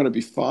 you're going to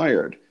be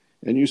fired.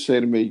 And you say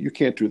to me, you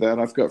can't do that,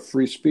 I've got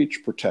free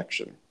speech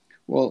protection.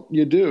 Well,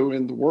 you do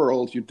in the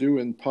world, you do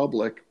in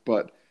public,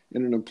 but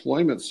in an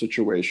employment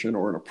situation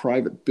or in a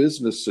private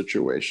business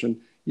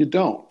situation, you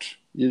don't.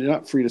 You're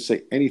not free to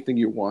say anything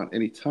you want,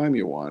 anytime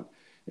you want.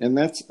 And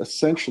that's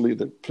essentially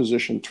the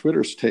position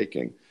Twitter's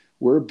taking.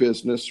 We're a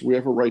business. We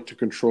have a right to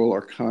control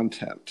our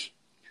content.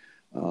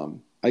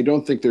 I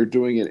don't think they're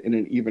doing it in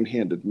an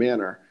even-handed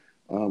manner.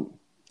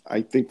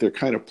 I think they're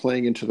kind of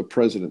playing into the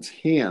president's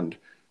hand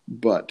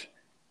But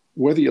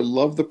whether you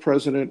love the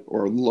president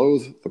or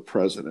loathe the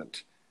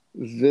president,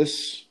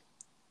 this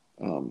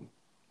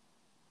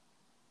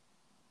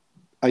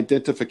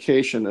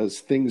identification as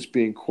things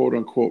being quote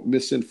unquote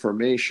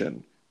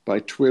misinformation by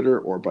Twitter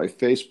or by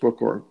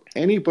Facebook or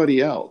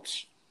anybody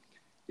else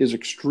is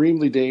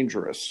extremely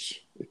dangerous,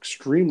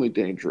 extremely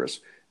dangerous.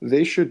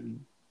 They should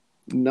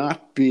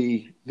not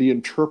be the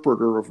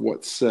interpreter of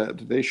what's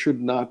said. They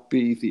should not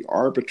be the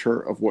arbiter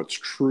of what's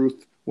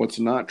truth, what's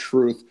not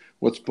truth,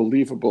 what's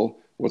believable,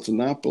 what's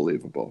not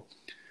believable.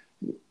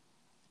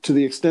 To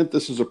the extent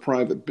this is a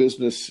private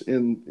business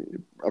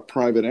in a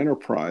private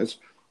enterprise,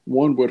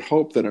 one would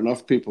hope that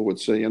enough people would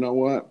say, you know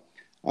what,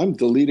 I'm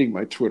deleting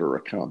my Twitter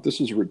account.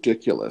 This is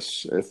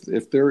ridiculous.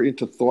 If they're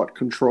into thought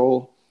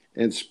control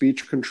and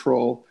speech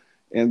control,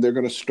 and they're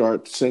going to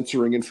start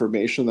censoring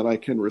information that I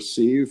can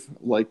receive,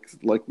 like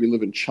we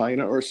live in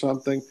China or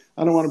something,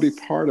 I don't want to be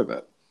part of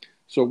it.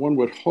 So one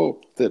would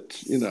hope that,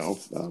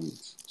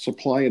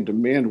 supply and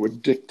demand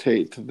would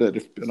dictate that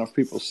if enough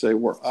people say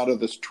we're out of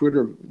this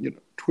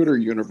Twitter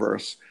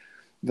universe,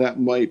 that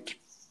might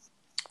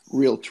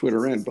reel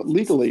Twitter in. But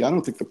legally, I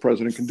don't think the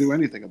president can do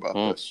anything about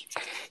this.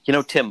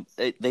 Tim,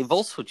 they've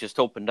also just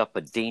opened up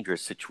a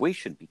dangerous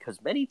situation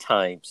because many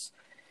times,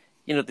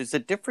 there's a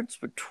difference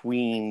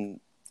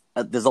between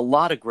there's a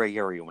lot of gray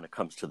area when it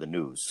comes to the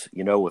news.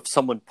 If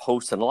someone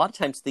posts, and a lot of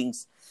times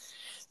things,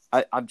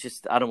 I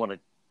don't want to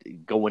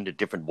go into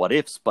different what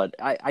ifs, but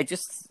I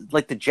just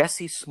like the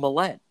Jussie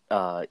Smollett.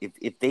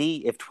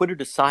 If Twitter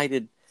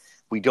decided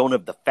we don't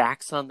have the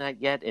facts on that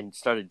yet and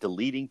started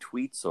deleting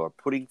tweets or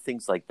putting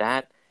things like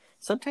that,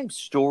 sometimes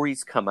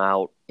stories come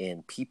out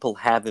and people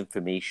have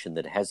information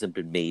that hasn't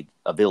been made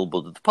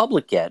available to the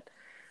public yet.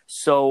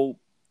 So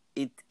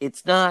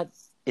it's not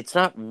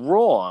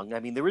wrong. I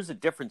mean, there is a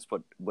difference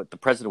what the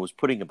president was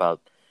putting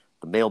about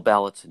the mail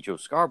ballots and Joe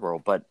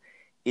Scarborough, but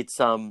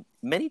it's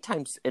many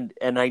times, and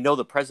I know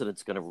the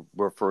president's going to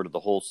refer to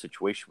the whole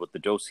situation with the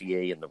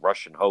dossier and the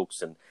Russian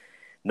hoax, and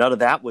none of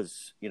that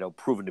was,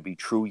 proven to be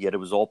true, yet it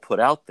was all put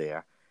out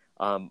there.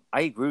 I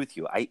agree with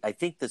you. I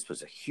think this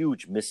was a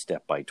huge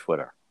misstep by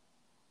Twitter.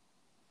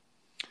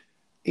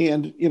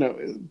 And,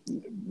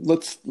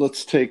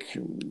 let's take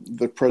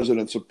the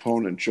president's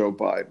opponent, Joe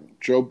Biden.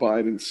 Joe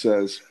Biden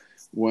says,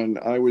 when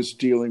I was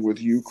dealing with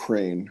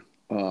Ukraine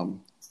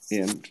and,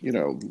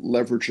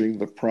 leveraging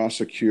the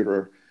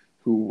prosecutor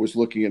who was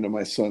looking into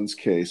my son's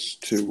case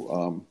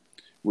to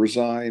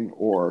resign,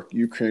 or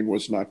Ukraine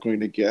was not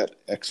going to get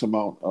X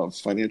amount of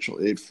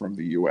financial aid from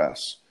the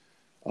U.S.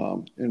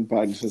 And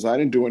Biden says, I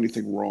didn't do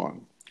anything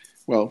wrong.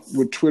 Well,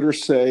 would Twitter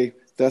say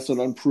that's an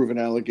unproven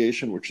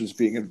allegation which is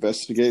being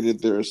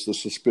investigated? There's the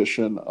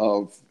suspicion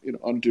of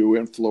undue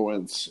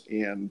influence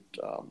and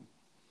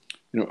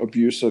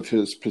abuse of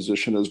his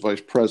position as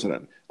vice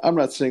president. I'm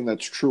not saying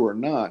that's true or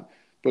not,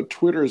 but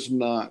Twitter's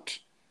not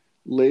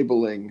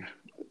labeling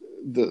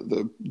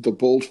the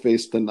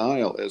bold-faced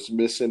denial as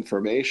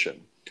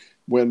misinformation.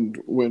 When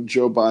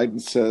Joe Biden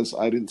says,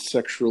 I didn't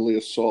sexually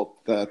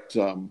assault that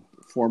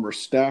former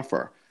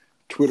staffer,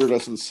 Twitter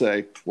doesn't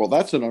say, well,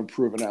 that's an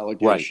unproven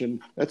allegation. Right.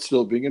 That's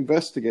still being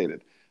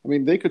investigated. I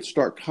mean, they could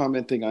start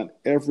commenting on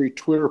every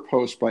Twitter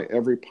post by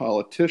every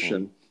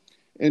politician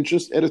and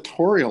just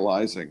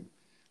editorializing.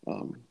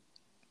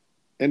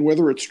 And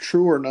whether it's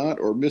true or not,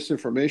 or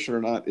misinformation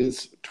or not,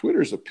 is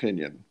Twitter's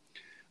opinion.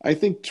 I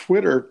think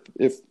Twitter,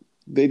 if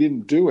they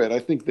didn't do it, I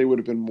think they would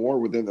have been more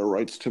within their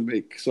rights to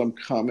make some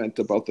comment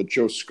about the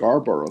Joe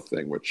Scarborough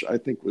thing, which I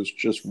think was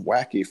just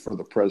wacky for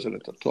the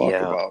president to talk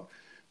about.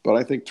 But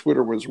I think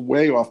Twitter was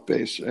way off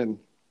base and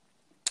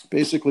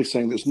basically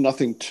saying there's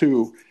nothing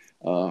to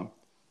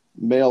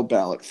mail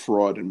ballot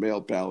fraud and mail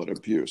ballot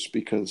abuse,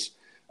 because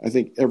I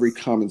think every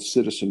common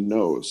citizen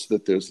knows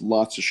that there's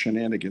lots of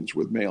shenanigans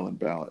with mail-in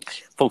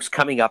ballots. Folks,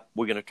 coming up,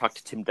 we're going to talk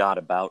to Tim Dodd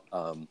about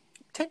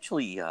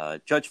potentially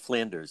Judge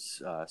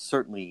Flanders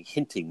certainly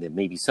hinting that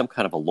maybe some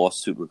kind of a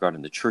lawsuit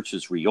regarding the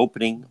church's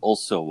reopening.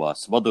 Also,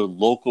 some other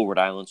local Rhode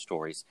Island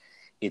stories.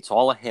 It's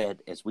all ahead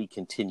as we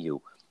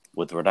continue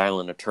with Rhode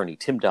Island attorney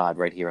Tim Dodd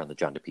right here on the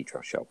John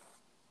DePietro Show.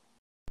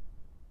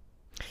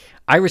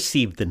 I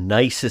received the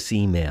nicest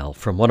email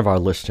from one of our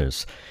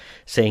listeners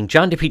saying,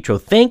 John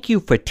DePietro, thank you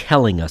for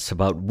telling us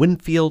about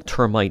Winfield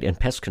Termite and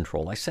Pest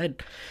Control. I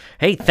said,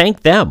 hey,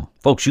 thank them.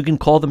 Folks, you can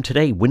call them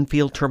today,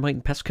 Winfield Termite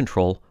and Pest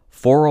Control,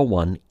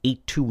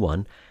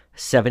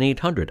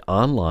 401-821-7800.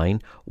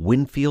 Online,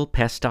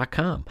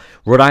 winfieldpest.com.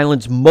 Rhode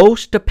Island's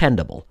most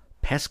dependable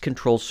pest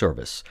control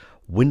service,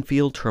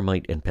 Winfield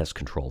Termite and Pest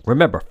Control.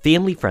 Remember,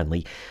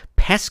 family-friendly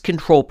pest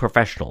control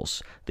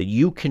professionals that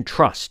you can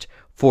trust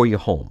for your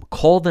home.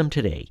 Call them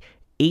today,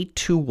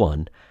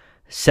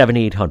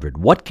 821-7800.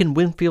 What can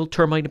Winfield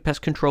Termite and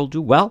Pest Control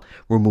do? Well,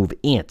 remove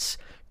ants,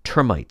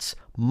 termites,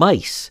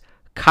 mice,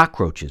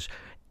 cockroaches,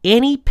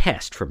 any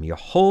pest from your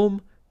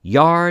home,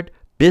 yard,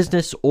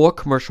 business, or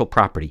commercial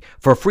property.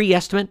 For a free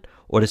estimate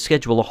or to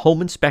schedule a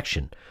home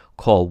inspection,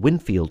 call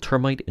Winfield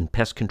Termite and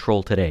Pest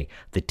Control today.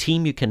 The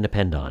team you can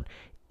depend on.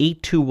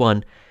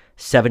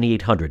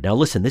 821-7800. Now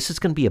listen, this is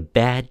going to be a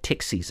bad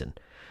tick season,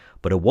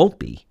 but it won't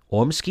be,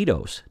 or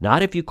mosquitoes.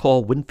 Not if you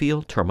call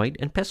Winfield Termite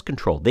and Pest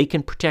Control. They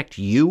can protect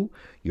you,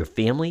 your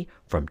family,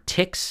 from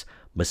ticks,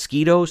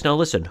 mosquitoes. Now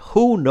listen,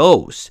 who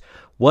knows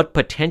what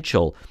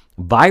potential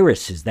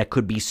viruses that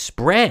could be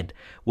spread,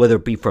 whether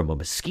it be from a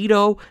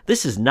mosquito.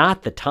 This is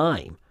not the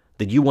time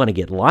that you want to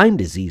get Lyme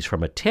disease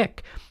from a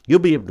tick. You'll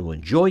be able to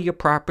enjoy your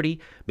property,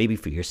 maybe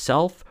for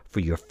yourself,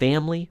 for your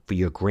family, for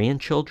your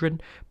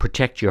grandchildren,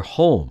 protect your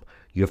home,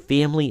 your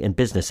family, and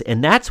business.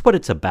 And that's what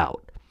it's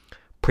about,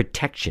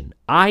 protection.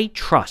 I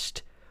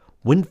trust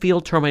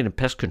Winfield Termite and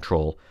Pest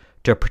Control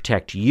to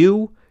protect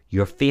you,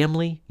 your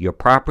family, your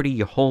property,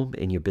 your home,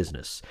 and your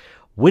business.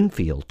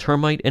 Winfield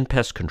Termite and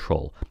Pest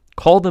Control.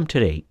 Call them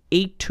today,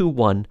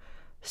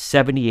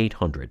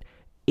 821-7800.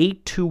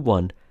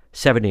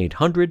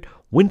 821-7800.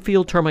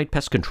 Winfield Termite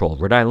Pest Control,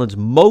 Rhode Island's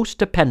most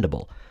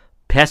dependable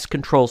pest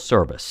control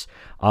service.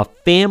 A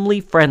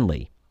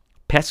family-friendly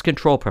pest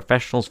control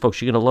professionals.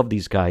 Folks, you're going to love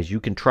these guys.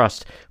 You can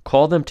trust.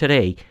 Call them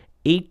today,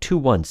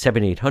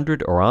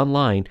 821-7800, or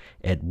online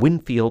at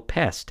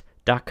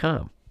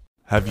winfieldpest.com.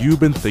 Have you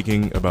been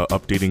thinking about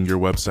updating your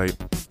website?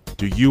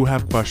 Do you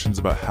have questions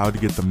about how to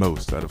get the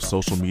most out of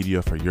social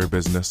media for your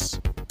business?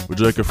 Would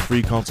you like a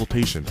free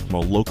consultation from a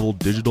local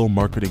digital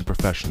marketing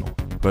professional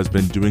who has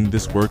been doing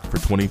this work for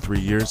 23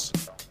 years?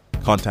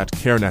 Contact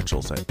Karen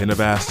Etchels at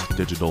Innovast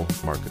Digital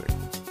Marketing.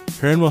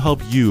 Karen will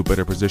help you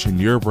better position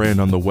your brand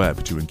on the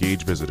web to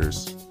engage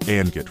visitors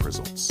and get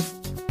results.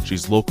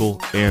 She's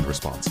local and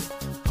responsive.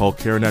 Call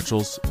Karen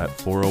Etchels at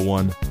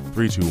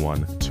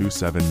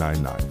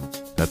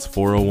 401-321-2799. That's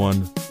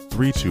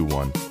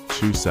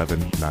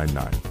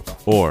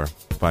 401-321-2799. Or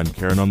find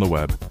Karen on the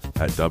web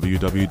at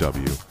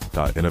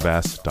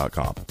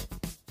www.innovast.com.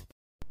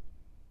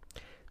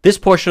 This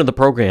portion of the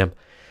program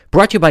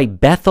brought to you by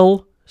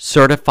Bethel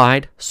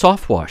Certified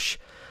Soft Wash.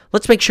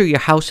 Let's make sure your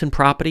house and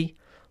property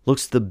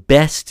looks the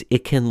best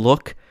it can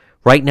look.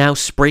 Right now,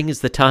 spring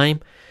is the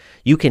time.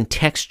 You can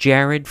text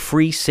Jared,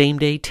 free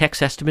same-day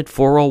text estimate,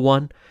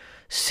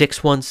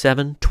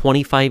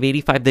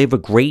 401-617-2585. They have a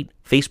great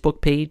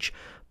Facebook page,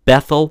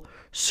 Bethel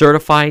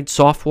Certified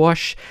Soft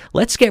Wash.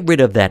 Let's get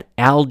rid of that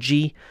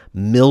algae,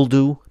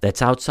 mildew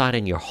that's outside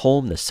in your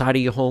home, the side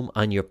of your home,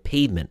 on your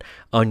pavement,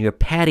 on your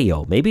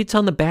patio. Maybe it's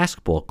on the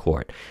basketball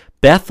court.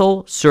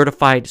 Bethel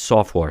Certified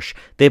Soft Wash.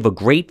 They have a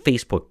great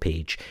Facebook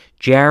page.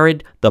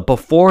 Jared, the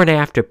before and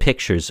after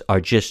pictures are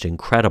just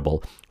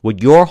incredible.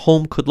 What your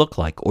home could look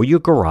like, or your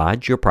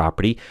garage, your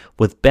property,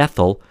 with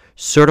Bethel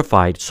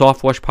Certified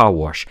Soft Wash Power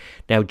Wash.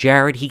 Now,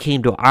 Jared, he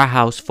came to our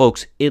house.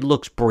 Folks, it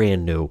looks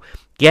brand new.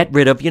 Get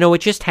rid of,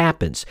 it just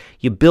happens.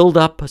 You build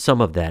up some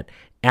of that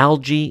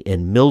algae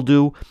and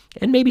mildew,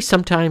 and maybe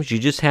sometimes you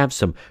just have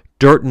some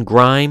dirt and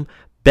grime.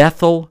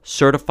 Bethel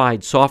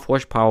Certified Soft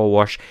Wash Power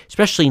Wash,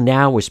 especially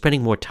now we're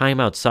spending more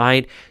time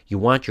outside. You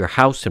want your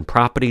house and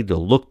property to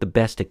look the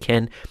best it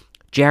can.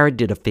 Jared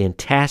did a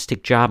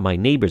fantastic job. My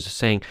neighbors are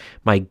saying,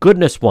 my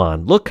goodness,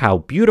 Juan, look how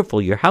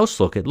beautiful your house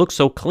looks. It looks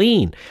so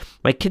clean.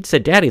 My kid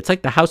said, Daddy, it's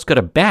like the house got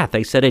a bath.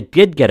 I said, it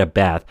did get a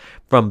bath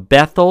from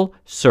Bethel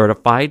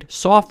Certified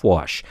Soft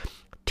Wash.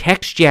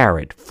 Text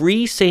Jared,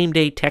 free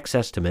same-day text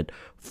estimate,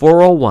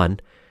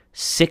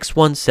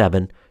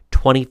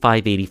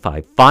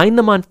 401-617-2585. Find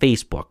them on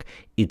Facebook.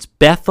 It's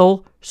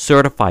Bethel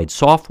Certified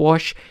Soft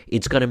Wash.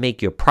 It's going to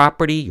make your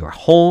property, your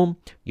home,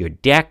 your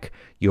deck,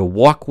 your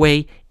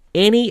walkway,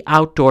 any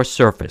outdoor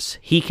surface,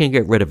 he can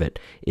get rid of it.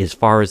 As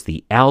far as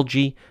the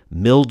algae,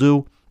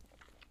 mildew,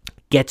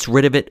 gets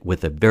rid of it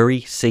with a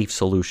very safe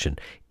solution.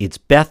 It's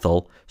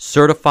Bethel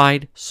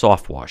Certified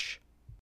Soft Wash.